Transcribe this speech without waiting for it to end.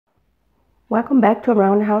Welcome back to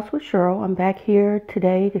Around the House with Cheryl. I'm back here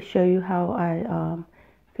today to show you how I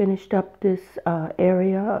finished up this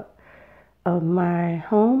area of my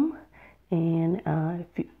home. And if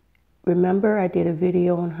you remember, I did a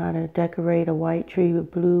video on how to decorate a white tree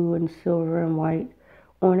with blue and silver and white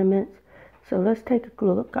ornaments. So let's take a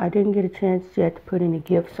look. I didn't get a chance yet to put any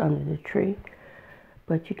gifts under the tree,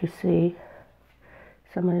 but you can see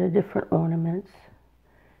some of the different ornaments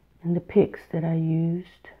and the picks that I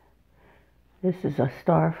used. This is a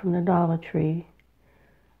star from the Dollar Tree.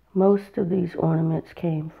 Most of these ornaments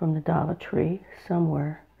came from the Dollar Tree. Some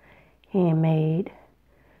were handmade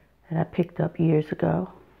that I picked up years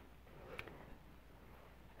ago.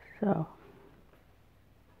 So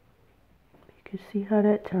you can see how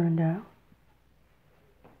that turned out.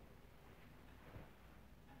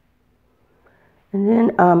 And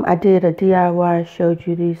then I did a DIY. I showed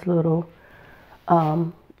you these little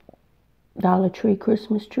Dollar Tree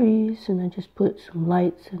Christmas trees, and I just put some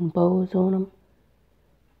lights and bows on them.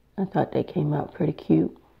 I thought they came out pretty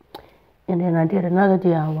cute. And then I did another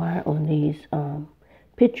DIY on these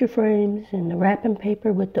picture frames and the wrapping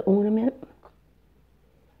paper with the ornament.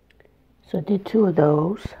 So I did 2 of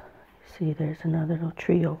those. See, there's another little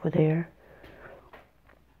tree over there.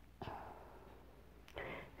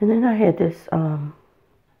 And then I had this,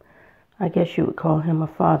 I guess you would call him a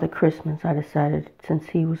Father Christmas. I decided since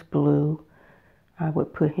he was blue, I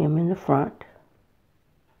would put him in the front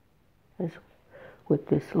with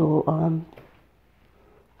this little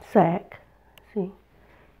sack. See?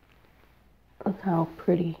 Look how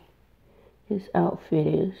pretty his outfit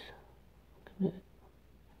is. And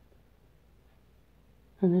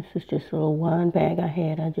this is just a little wine bag I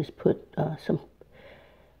had. I just put some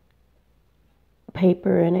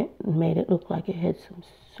paper in it and made it look like it had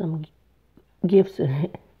some gifts in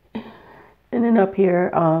it. And then up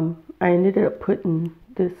here, I ended up putting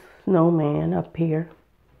this snowman up here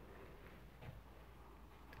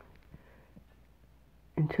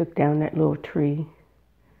and took down that little tree.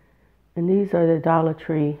 And these are the Dollar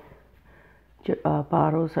Tree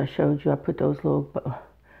bottles I showed you. I put those little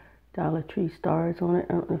Dollar Tree stars on it.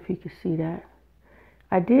 I don't know if you can see that.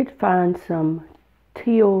 I did find some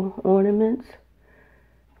teal ornaments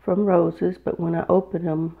from roses, but when I opened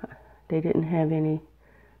them, they didn't have any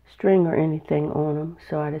string or anything on them,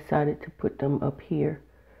 so I decided to put them up here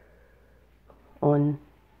on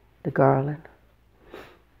the garland.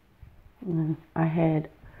 And I had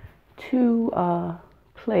 2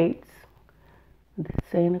 plates, the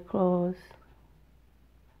Santa Claus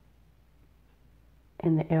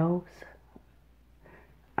and the elves.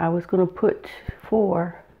 I was going to put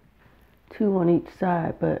 4, 2 on each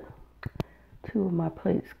side, but 2 of my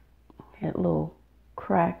plates had a little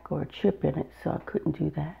crack or chip in it, so I couldn't do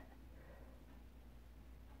that.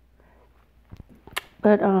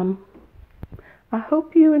 But I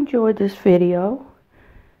hope you enjoyed this video,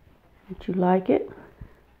 that you like it.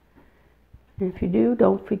 And if you do,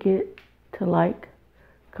 don't forget to like,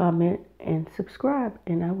 comment, and subscribe.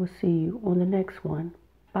 And I will see you on the next one.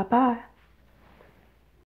 Bye-bye.